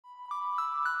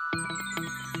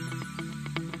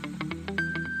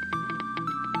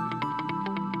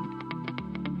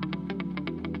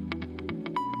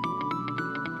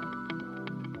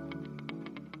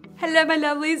Hello my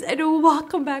lovelies and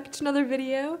welcome back to another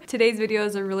video. Today's video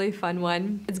is a really fun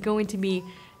one. It's going to be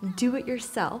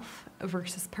do-it-yourself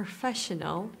versus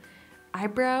professional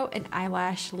eyebrow and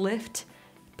eyelash lift,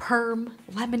 perm,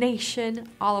 lamination,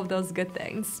 all of those good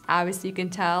things. Obviously you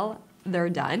can tell they're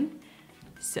done.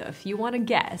 So if you want to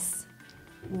guess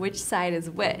which side is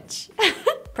which,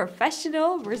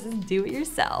 professional versus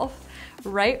do-it-yourself,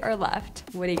 right or left,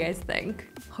 what do you guys think?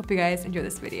 Hope you guys enjoy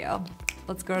this video.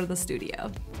 Let's go to the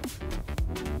studio.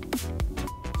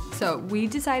 So we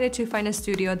decided to find a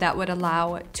studio that would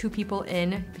allow 2 people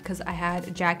in because I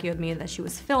had Jackie with me and that she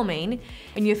was filming.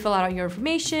 And you fill out all your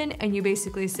information and you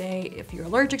basically say if you're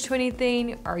allergic to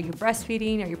anything, are you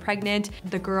breastfeeding, are you pregnant?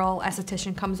 The girl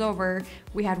esthetician comes over.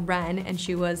 We had Ren and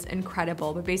she was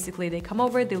incredible. But basically they come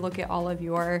over, they look at all of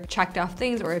your checked off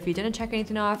things, or if you didn't check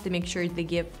anything off, they make sure they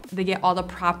get all the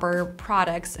proper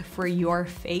products for your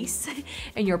face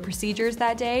and your procedures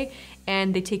that day,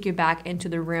 and they take you back into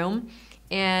the room.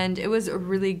 And it was a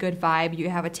really good vibe. You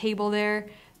have a table there,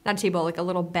 not a table, like a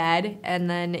little bed, and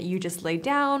then you just lay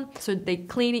down. So they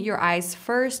clean your eyes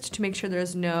first to make sure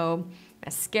there's no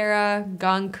mascara,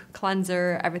 gunk,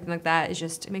 cleanser, everything like that. It's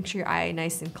just to make sure your eye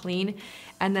nice and clean.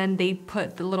 And then they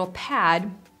put the little pad,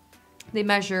 they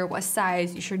measure what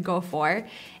size you should go for,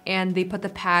 and they put the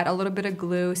pad, a little bit of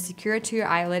glue, secure it to your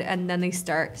eyelid, and then they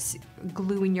start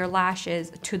gluing your lashes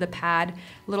to the pad,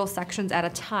 little sections at a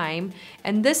time.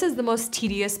 And this is the most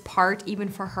tedious part, even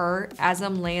for her. As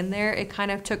I'm laying there, it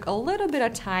kind of took a little bit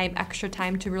of time, extra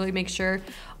time, to really make sure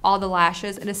all the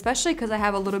lashes, and especially because I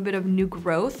have a little bit of new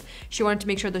growth, she wanted to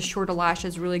make sure the shorter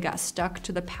lashes really got stuck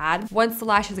to the pad. Once the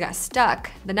lashes got stuck,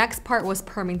 the next part was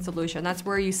perming solution. That's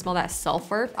where you smell that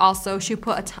sulfur. Also, she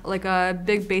put like a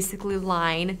big basically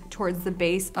line towards the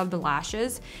base of the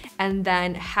lashes, and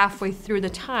then halfway through the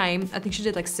time, I think she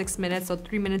did like 6 minutes, so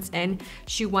 3 minutes in,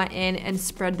 she went in and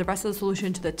spread the rest of the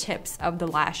solution to the tips of the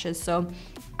lashes. So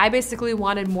I basically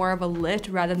wanted more of a lift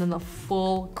rather than the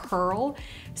full curl.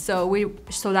 So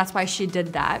that's why she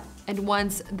did that. And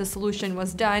once the solution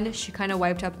was done, she kind of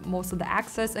wiped up most of the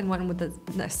excess and went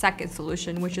with the second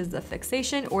solution, which is the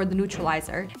fixation or the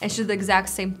neutralizer. And she did the exact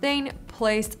same thing,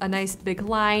 placed a nice big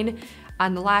line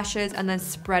on the lashes and then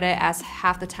spread it as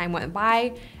half the time went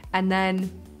by, and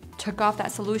then took off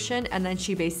that solution, and then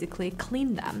she basically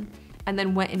cleaned them and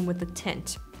then went in with the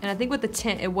tint. And I think with the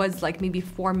tint, it was like maybe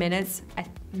 4 minutes,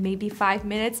 maybe 5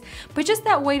 minutes. But just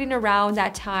that waiting around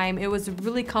that time, it was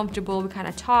really comfortable. We kind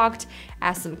of talked,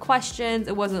 asked some questions.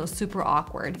 It wasn't super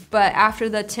awkward. But after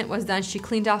the tint was done, she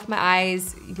cleaned off my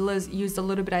eyes, used a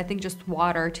little bit, I think just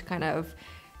water to kind of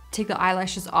take the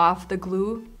eyelashes off the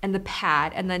glue and the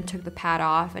pad, and then took the pad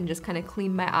off and just kind of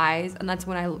cleaned my eyes. And that's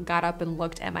when I got up and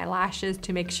looked at my lashes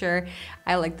to make sure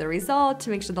I liked the result, to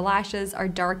make sure the lashes are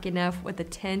dark enough with the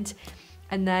tint,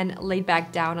 and then laid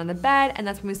back down on the bed. And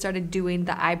that's when we started doing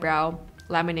the eyebrow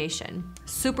lamination.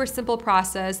 Super simple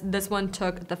process. This one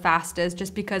took the fastest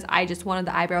just because I just wanted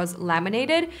the eyebrows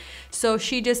laminated. So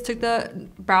she just took the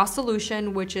brow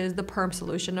solution, which is the perm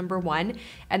solution #1,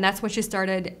 and that's when she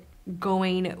started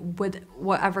going with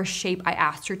whatever shape I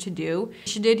asked her to do.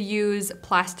 She did use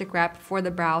plastic wrap for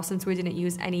the brow since we didn't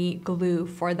use any glue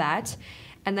for that.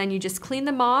 And then you just clean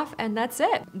them off and that's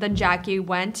it. Then Jackie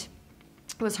went,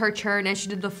 it was her turn, and she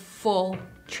did the full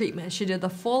treatment. She did the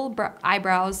full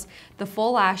eyebrows, the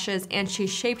full lashes, and she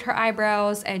shaped her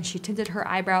eyebrows and she tinted her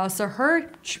eyebrows. So her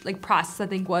process, I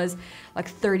think, was like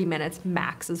 30 minutes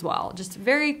max as well. Just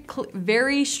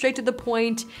very straight to the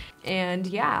point. And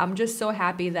yeah, I'm just so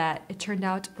happy that it turned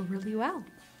out really well.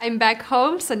 I'm back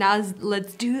home, so now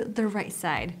let's do the right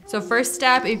side. So first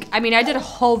step, I did a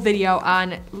whole video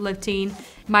on lifting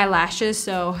my lashes,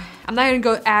 so I'm not gonna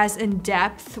go as in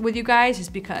depth with you guys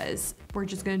just because we're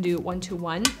just gonna do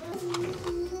 1-to-1.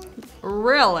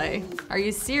 Really? Are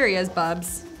you serious,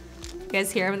 bubs? You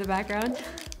guys hear him in the background?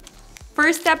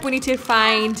 First step, we need to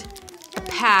find a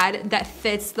pad that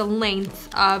fits the length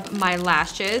of my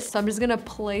lashes. So I'm just gonna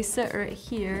place it right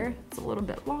here. It's a little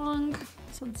bit long.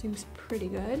 This one seems pretty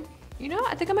good. You know,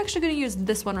 I think I'm actually gonna use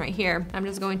this one right here. I'm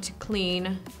just going to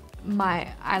clean my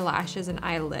eyelashes and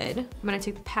eyelid. I'm gonna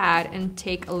take the pad and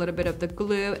take a little bit of the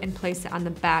glue and place it on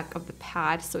the back of the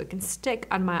pad so it can stick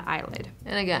on my eyelid.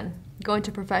 And again, going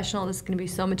to professional, this is gonna be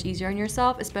so much easier on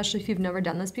yourself, especially if you've never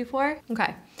done this before.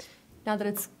 Okay, now that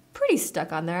it's pretty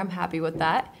stuck on there, I'm happy with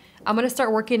that. I'm gonna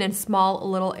start working in small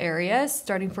little areas,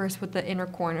 starting first with the inner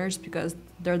corners because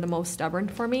they're the most stubborn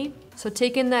for me. So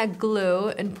taking that glue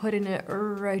and putting it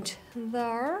right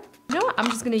there. You know what, I'm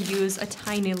just gonna use a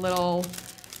tiny little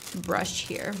brush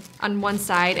here. On one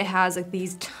side, it has like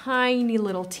these tiny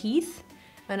little teeth,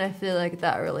 and I feel like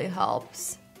that really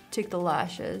helps take the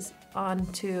lashes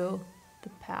onto the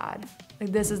pad.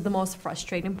 Like, this is the most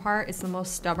frustrating part. It's the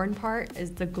most stubborn part,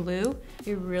 is the glue.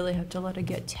 You really have to let it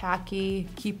get tacky,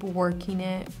 keep working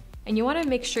it. And you wanna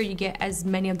make sure you get as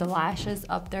many of the lashes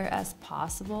up there as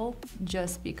possible,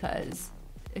 just because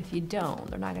if you don't,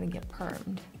 they're not gonna get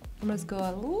permed. I'm gonna go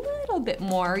a little bit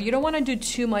more. You don't wanna do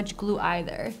too much glue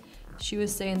either. She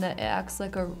was saying that it acts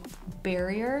like a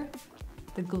barrier,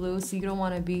 the glue, so you don't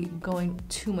want to be going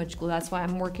too much glue. That's why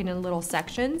I'm working in little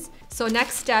sections. So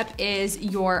next step is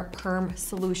your perm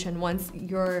solution. Once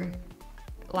your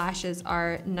lashes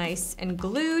are nice and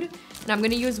glued, and I'm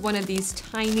going to use one of these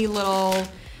tiny little,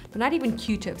 they're not even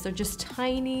Q-tips, they're just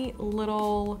tiny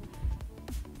little,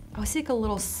 I would say like a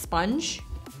little sponge.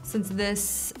 Since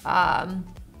this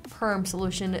perm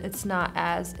solution, it's not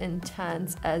as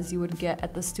intense as you would get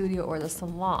at the studio or the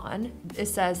salon. It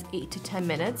says 8 to 10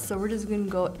 minutes, so we're just gonna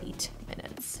go 8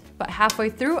 minutes. But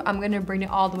halfway through, I'm gonna bring it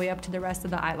all the way up to the rest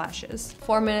of the eyelashes.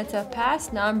 4 minutes have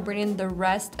passed, now I'm bringing the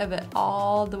rest of it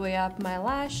all the way up my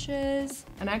lashes.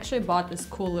 And I actually bought this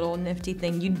cool little nifty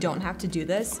thing. You don't have to do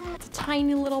this. It's a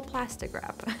tiny little plastic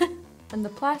wrap. And the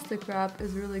plastic wrap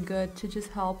is really good to just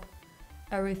help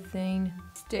everything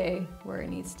stay where it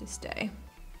needs to stay.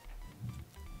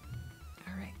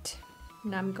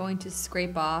 Now I'm going to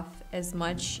scrape off as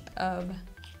much of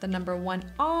the number 1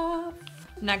 off.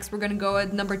 Next, we're gonna go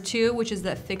with number 2, which is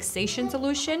the fixation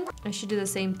solution. I should do the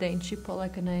same thing. She put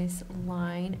like a nice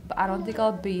line, but I don't think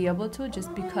I'll be able to,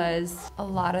 just because a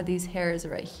lot of these hairs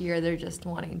right here, they're just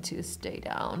wanting to stay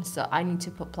down. So I need to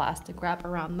put plastic wrap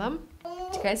around them.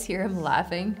 Do you guys hear him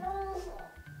laughing?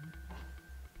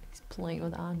 Playing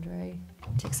with Andre.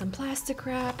 Take some plastic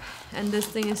wrap, and this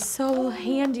thing is so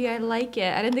handy. I like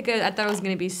it. I thought it was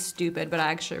gonna be stupid, but I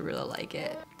actually really like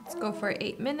it. Let's go for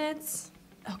 8 minutes.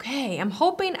 Okay, I'm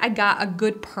hoping I got a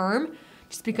good perm,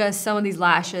 just because some of these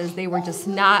lashes, they were just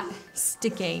not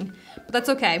sticking, but that's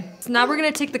okay. So now we're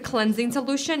gonna take the cleansing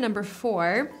solution, number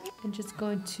 4. I'm just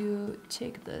going to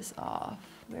take this off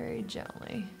very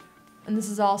gently. And this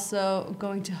is also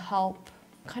going to help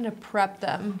kind of prep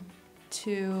them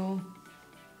to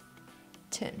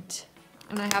tint.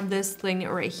 And I have this thing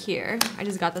right here. I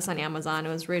just got this on Amazon. It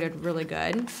was rated really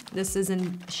good. This is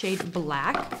in shade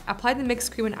black. Apply the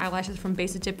mixed cream and eyelashes from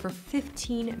base to tip for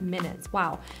 15 minutes.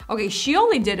 Wow. Okay, she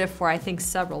only did it for, I think,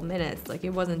 several minutes. Like,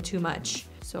 it wasn't too much.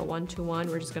 So 1 to 1,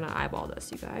 we're just gonna eyeball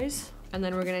this, you guys. And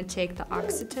then we're gonna take the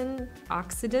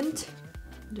oxidant,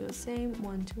 do the same,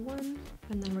 1 to 1,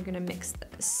 and then we're gonna mix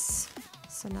this.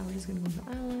 So now we're just gonna move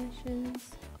the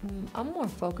eyelashes. I'm more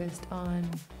focused on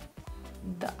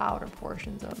the outer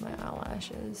portions of my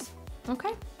eyelashes. Okay,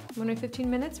 I'm gonna 15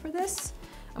 minutes for this.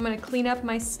 I'm gonna clean up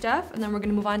my stuff, and then we're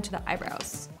gonna move on to the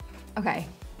eyebrows. Okay,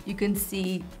 you can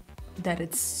see that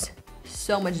it's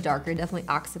so much darker, definitely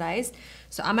oxidized.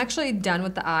 So I'm actually done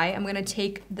with the eye. I'm gonna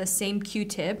take the same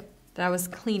Q-tip that I was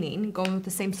cleaning, going with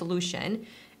the same solution,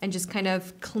 and just kind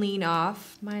of clean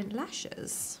off my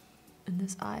lashes. And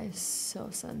this eye is so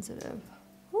sensitive.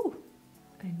 Woo.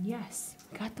 And yes,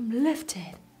 got them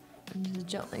lifted. I'm just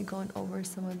gently going over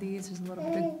some of these. There's a little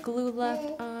bit of glue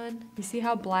left on. You see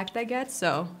how black that gets?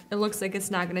 So it looks like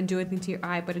it's not gonna do anything to your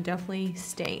eye, but it definitely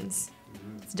stains.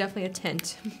 It's definitely a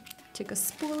tint. Take a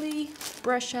spoolie,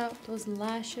 brush out those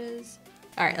lashes.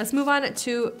 All right, let's move on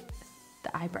to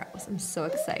the eyebrows. I'm so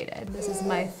excited. This is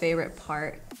my favorite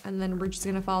part. And then we're just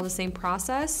gonna follow the same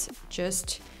process,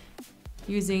 just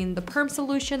using the perm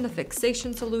solution, the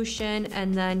fixation solution,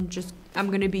 and then I'm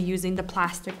gonna be using the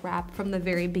plastic wrap from the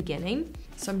very beginning.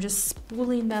 So I'm just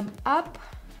spooling them up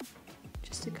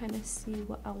just to kind of see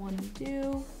what I wanna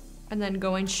do. And then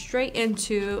going straight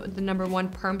into the number 1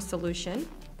 perm solution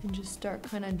and just start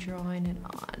kind of drawing it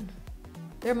on.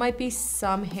 There might be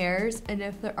some hairs, and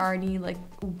if there are any like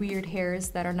weird hairs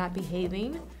that are not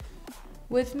behaving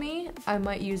with me, I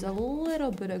might use a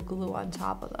little bit of glue on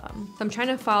top of them. So I'm trying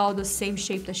to follow the same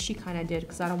shape that she kind of did,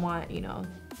 because I don't want, you know,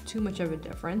 too much of a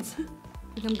difference.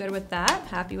 I think I'm good with that,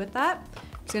 happy with that. I'm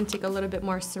just gonna take a little bit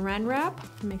more saran wrap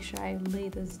to make sure I lay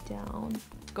this down.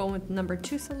 Going with number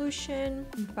 2 solution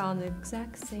and follow the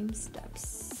exact same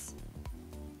steps.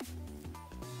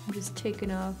 I'm just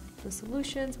taking off the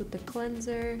solutions with the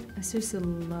cleanser. I seriously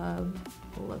love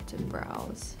lifted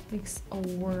brows. Makes a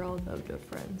world of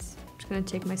difference. I'm just gonna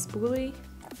take my spoolie,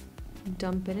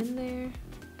 dump it in there,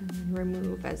 and then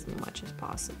remove as much as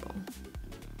possible.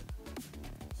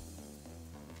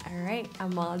 All right,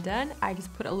 I'm all done. I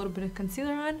just put a little bit of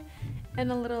concealer on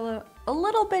and a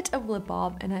little bit of lip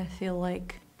balm, and I feel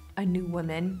like a new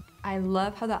woman. I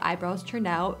love how the eyebrows turned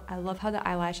out. I love how the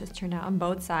eyelashes turned out on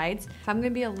both sides. If I'm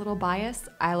gonna be a little biased,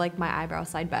 I like my eyebrow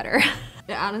side better.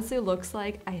 It honestly looks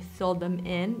like I filled them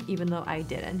in, even though I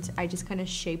didn't. I just kind of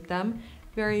shaped them,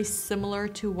 very similar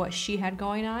to what she had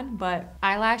going on. But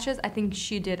eyelashes, I think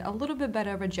she did a little bit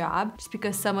better of a job, just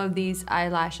because some of these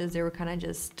eyelashes, they were kind of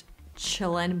just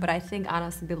chilling, but I think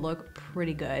honestly they look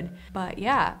pretty good. But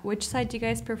yeah, which side do you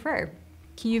guys prefer?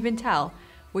 Can you even tell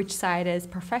which side is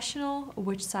professional,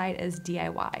 which side is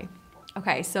DIY?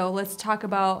 Okay, so let's talk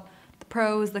about the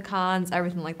pros, the cons,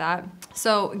 everything like that.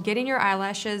 So getting your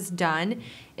eyelashes done,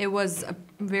 it was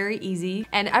very easy,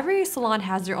 and every salon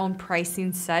has their own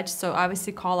pricing set, so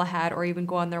obviously call ahead or even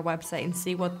go on their website and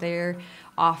see what they're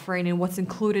offering and what's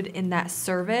included in that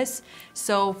service.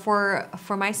 So for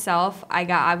myself, I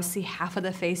got obviously half of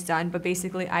the face done, but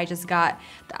basically I just got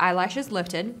the eyelashes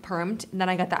lifted, permed, and then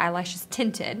I got the eyelashes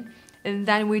tinted. And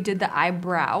then we did the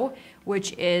eyebrow,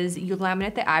 which is you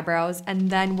laminate the eyebrows,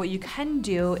 and then what you can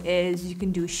do is you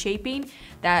can do shaping.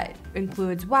 That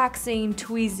includes waxing,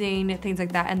 tweezing, things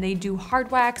like that, and they do hard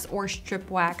wax or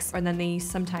strip wax, and then they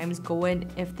sometimes go in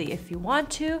if you want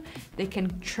to, they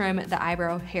can trim the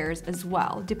eyebrow hairs as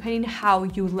well, depending how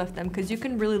you lift them, because you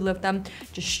can really lift them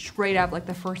just straight up like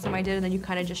the first time I did, and then you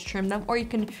kind of just trim them, or you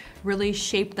can really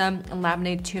shape them and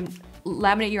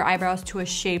laminate your eyebrows to a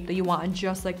shape that you want,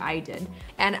 just like I did.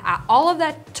 And all of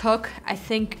that took, I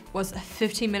think, was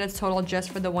 15 minutes total just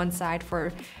for the one side.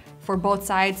 For both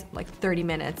sides, like 30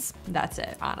 minutes. That's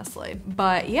it, honestly.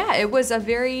 But yeah, it was a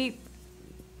very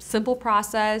simple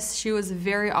process. She was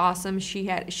very awesome. She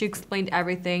explained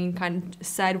everything, kind of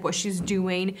said what she's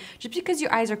doing. Just because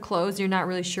your eyes are closed, you're not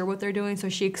really sure what they're doing, so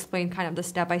she explained kind of the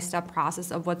step-by-step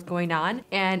process of what's going on.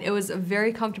 And it was a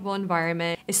very comfortable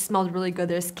environment. It smelled really good.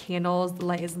 There's candles, the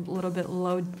light is a little bit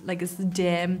low, like it's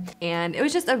dim, and it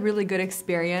was just a really good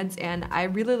experience. And I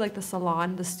really liked the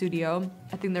salon, the studio.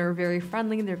 I think they were very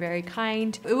friendly, they're very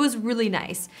kind. It was really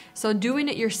nice. So doing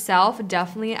it yourself,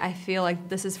 definitely, I feel like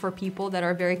this is for people that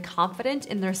are very confident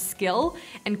in their skill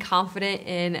and confident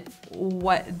in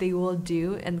what they will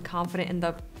do and confident in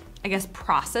the, I guess,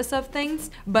 process of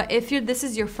things. But if this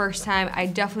is your first time, I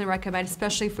definitely recommend,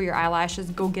 especially for your eyelashes,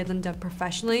 go get them done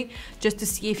professionally, just to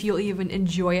see if you'll even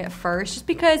enjoy it first, just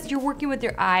because you're working with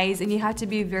your eyes and you have to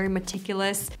be very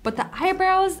meticulous. But the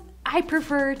eyebrows, I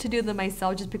prefer to do them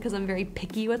myself just because I'm very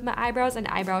picky with my eyebrows and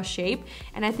eyebrow shape,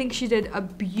 and I think she did a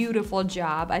beautiful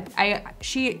job.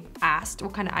 She asked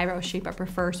what kind of eyebrow shape I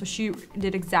prefer, so she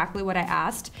did exactly what I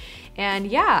asked. And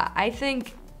yeah, I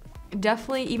think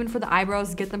definitely, even for the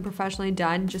eyebrows, get them professionally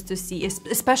done just to see,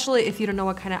 especially if you don't know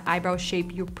what kind of eyebrow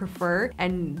shape you prefer,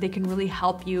 and they can really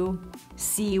help you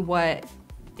see what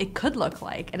it could look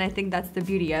like. And I think that's the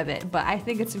beauty of it. But I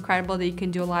think it's incredible that you can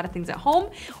do a lot of things at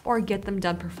home or get them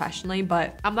done professionally.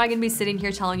 But I'm not gonna be sitting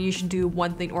here telling you should do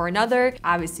one thing or another.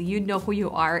 Obviously, you know who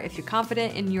you are. If you're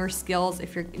confident in your skills,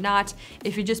 if you're not,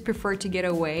 if you just prefer to get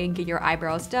away and get your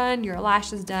eyebrows done, your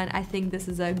lashes done, I think this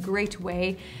is a great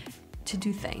way to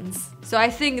do things. So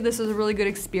I think this was a really good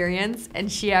experience,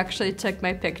 and she actually took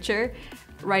my picture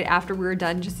right after we were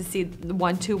done just to see the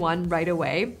 1-to-1 right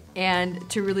away, and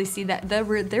to really see that there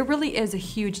really is a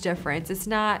huge difference. It's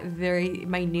not very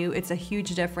minute, it's a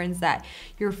huge difference that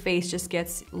your face just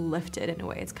gets lifted in a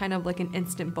way. It's kind of like an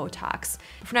instant Botox.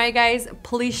 For now, you guys,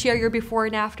 please share your before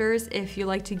and afters if you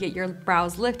like to get your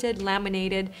brows lifted,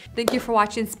 laminated. Thank you for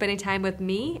watching, spending time with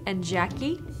me and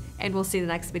Jackie, and we'll see you in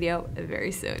the next video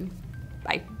very soon.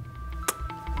 Bye.